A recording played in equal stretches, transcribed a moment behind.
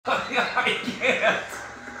I can't.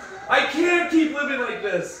 I can't keep living like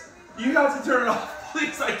this. You have to turn it off.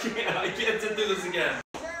 Please, I can't sit through this again.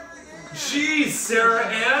 Jeez, Sarah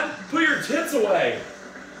Ann, put your tits away.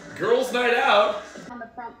 Girls' night out. On the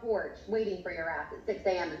front porch, waiting for your ass at 6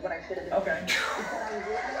 a.m. is what I should have been. Okay.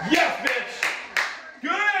 Yes, bitch.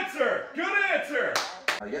 Good answer. Good answer.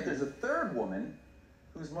 Yet there's a third woman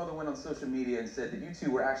whose mother went on social media and said that you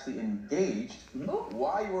two were actually engaged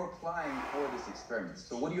while you were applying for this experiment.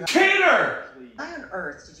 So what do you have? Cheater! Why on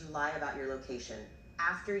earth did you lie about your location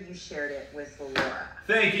after you shared it with Laura?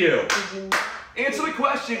 Thank you. Did you not Answer the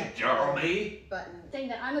question, Jeremy. button? Saying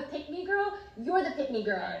that I'm a pick-me girl, you're the pick-me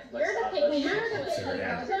girl. You're the pick-me girl.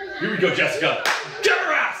 Here we go, Jessica. Get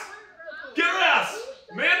her ass! Get her ass!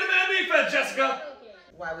 Man-to-man defense, Jessica.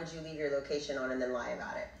 Why would you leave your location on and then lie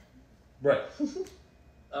about it? Right.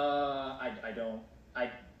 I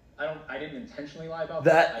didn't intentionally lie about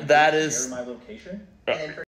That I did is- share my location. And then for